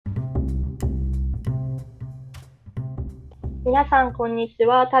皆さん、こんにち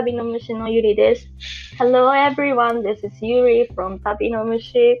は。旅の虫のゆりです。Hello everyone, this is Yuri from 旅の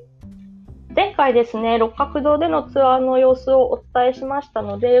虫。前回ですね、六角堂でのツアーの様子をお伝えしました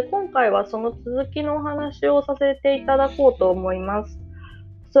ので、今回はその続きのお話をさせていただこうと思います。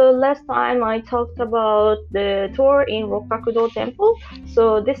So last time I talked about the tour in 六角堂 Temple,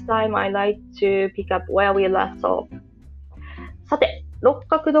 so this time I like to pick up where we left off. さて、六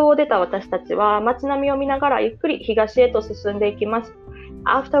角堂を出た私たちは街並みを見ながらゆっくり東へと進んでいきます。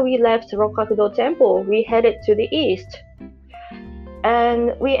After we left Rokkakudo Temple, we headed to the east.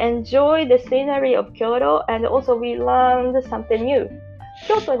 And we enjoyed the scenery of Kyoto and also we learned something new.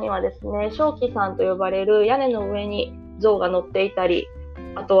 京都にはですね、正気山と呼ばれる屋根の上に像が乗っていたり、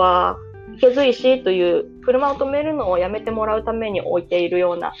あとは池津石という車を止めるのをやめてもらうために置いている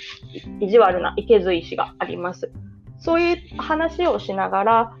ような意地悪な池津石があります。そういう話をしなが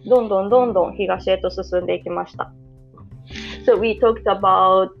らどんどん東へと進んでいきました。So we talked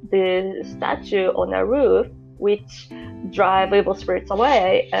about the statue on a roof which drive evil spirits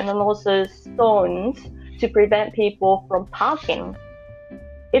away and also stones to prevent people from parking.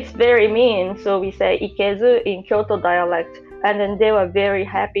 It's very mean, so we say ikezu in Kyoto dialect, and then they were very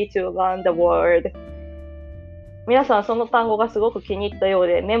happy to learn the word. 皆さんその単語がすごく気に入ったよう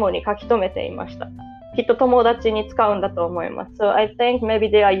でメモに書き留めていました。きっと友達に使うんだと思います。So I think maybe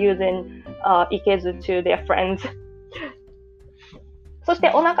they are using ikezu to their friends. そして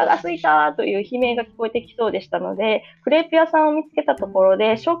お腹が空いたという悲鳴が聞こえてきそうでしたので、クレープ屋さんを見つけたところ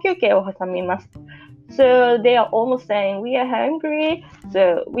で小休憩を挟みます。So they are almost saying we are hungry.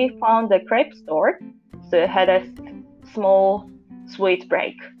 So we found the crepe store. So had a small sweet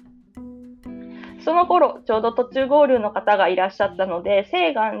break. その頃、ちょうど途中合流の方がいらっしゃったので、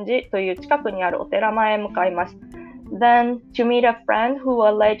清願寺という近くにあるお寺前へ向かいます。Then, to meet a friend who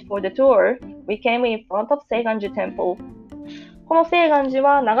was late for the tour, we came in front of 清願寺 Temple. この清願寺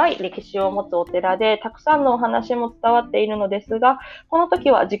は長い歴史を持つお寺で、たくさんのお話も伝わっているのですが、この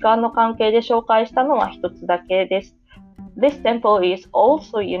時は時間の関係で紹介したのは一つだけです。This temple is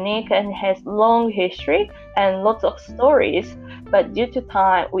also unique and has long history and lots of stories, but due to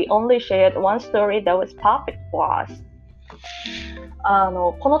time, we only shared one story that was perfect for us.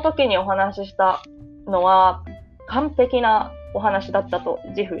 この時にお話ししたのは完璧なお話だったと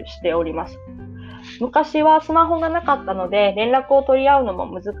自負しております。昔はスマホがなかったので連絡を取り合うのも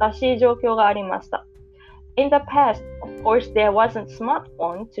難しい状況がありました。In the past, of course, there wasn't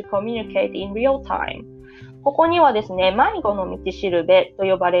smartphone to communicate in real time. ここにはですね、迷子の道しるべと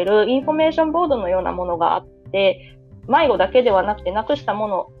呼ばれるインフォメーションボードのようなものがあって、迷子だけではなくてなくしたも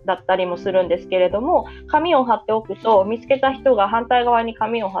のだったりもするんですけれども、紙を貼っておくと見つけた人が反対側に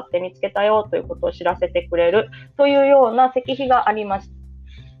紙を貼って見つけたよということを知らせてくれるというような石碑があります。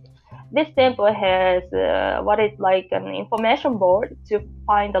This temple has what is like an information board to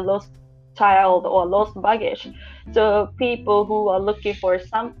find a lost child or lost baggage. So people who are looking for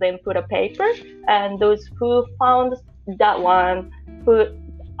something put a paper, and those who found that one put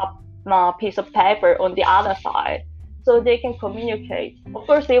a piece of paper on the other side, so they can communicate. Of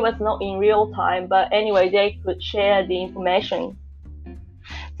course, it was not in real time, but anyway, they could share the information.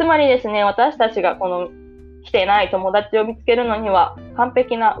 つまりですね、私たちがこの来てない友達を見つけるのには完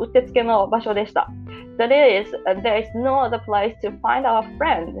璧なうってつけの場所でした。That is, there is no other place to find our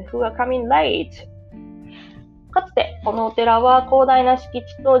friends who are coming late. かつてこのお寺は広大な敷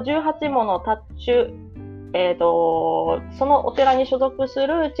地と18もの塔主、そのお寺に所属す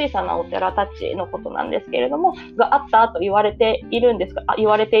る小さなお寺たちのことなんですけれども、があったと言われているとい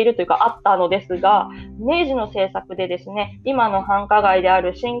うかあったのですが、明治の政策でですね、今の繁華街であ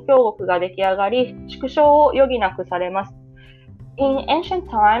る新京極が出来上がり、縮小を余儀なくされます。In ancient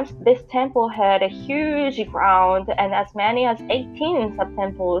times, this temple had a huge ground and as many as 18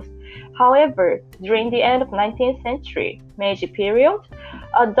 sub-temples. However, during the end of 19th century, Meiji period,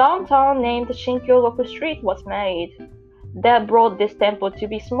 a downtown named Shinkyogoku Street was made. That brought this temple to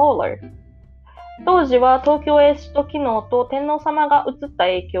be smaller. 当時は東京へ首都機能と天皇様が移った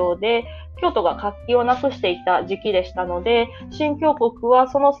影響で、京都が活気をなくしていた時期でしたので、新京極は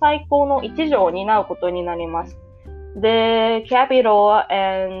その最高の一助を担うことになります。The capital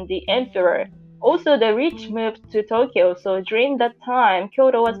and the emperor. Also, the rich moved to Tokyo, so during that time,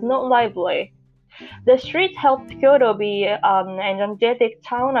 Kyoto was not lively. The street helped Kyoto be an energetic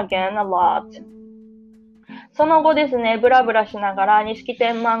town again a lot. その後ですね、ブラブラしながら錦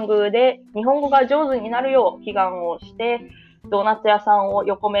天満宮で日本語が上手になるよう祈願をして、ドーナツ屋さんを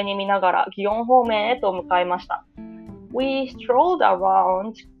横目に見ながら祇園方面へと向かいました。We strolled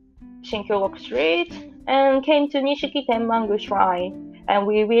around Shinkyogoku Street and came to Nishiki Tenmangu Shrine, and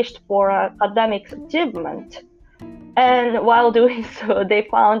we wished for academic achievement. And while doing so, they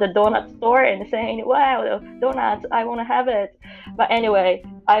found a donut store and saying, wow, donuts, I want to have it. But anyway,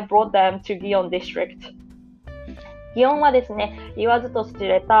 I brought them to Gion district. 祇園はですね、言わずと知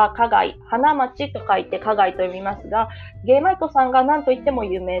れた花街、花町と書いて花街と読みますが、ゲイマイトさんが何と言っても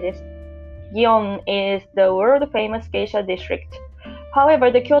有名です。祇園 is the world famous geisha district. However,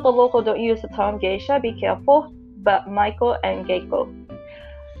 the Kyoto local don't use the term geisha, be careful, but Maiko and Geiko.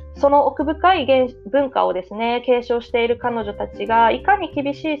 その奥深い文化をですね、継承している彼女たちがいかに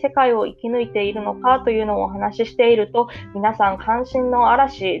厳しい世界を生き抜いているのかというのをお話ししていると、皆さん関心の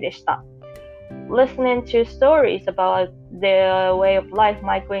嵐でした。Listening to stories about their way of life,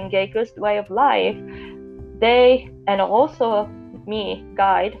 Maiko and Geiko's way of life, they and also me,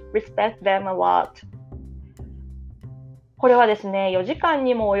 guide, respect them a lot. これはですね、4時間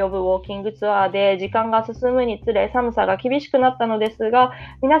にも及ぶウォーキングツアーで時間が進むにつれ寒さが厳しくなったのですが、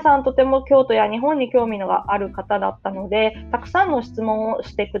皆さんとても京都や日本に興味がある方だったので、たくさんの質問を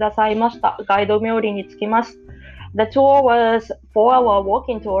してくださいました。ガイド冥利につきます。The tour was 4-hour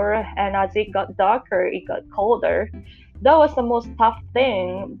walking tour, and as it got darker, it got colder. That was the most tough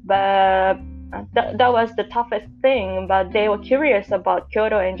thing, but that was the toughest thing, but they were curious about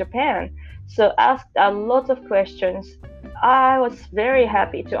Kyoto and Japan, so asked a lot of questions.I was very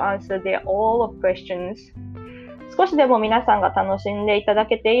happy to answer their all of questions. 少しでも皆さんが楽しんでいただ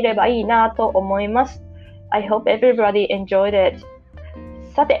けていればいいなと思います。I hope everybody enjoyed it.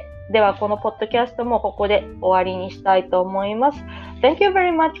 さて、ではこのポッドキャストもここで終わりにしたいと思います。Thank you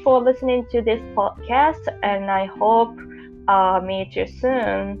very much for listening to this podcast, and I hope meet you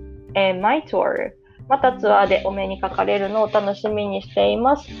soon in my tour. またツアーでお目にかかれるのを楽しみにしてい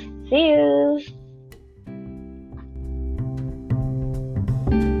ます。See you!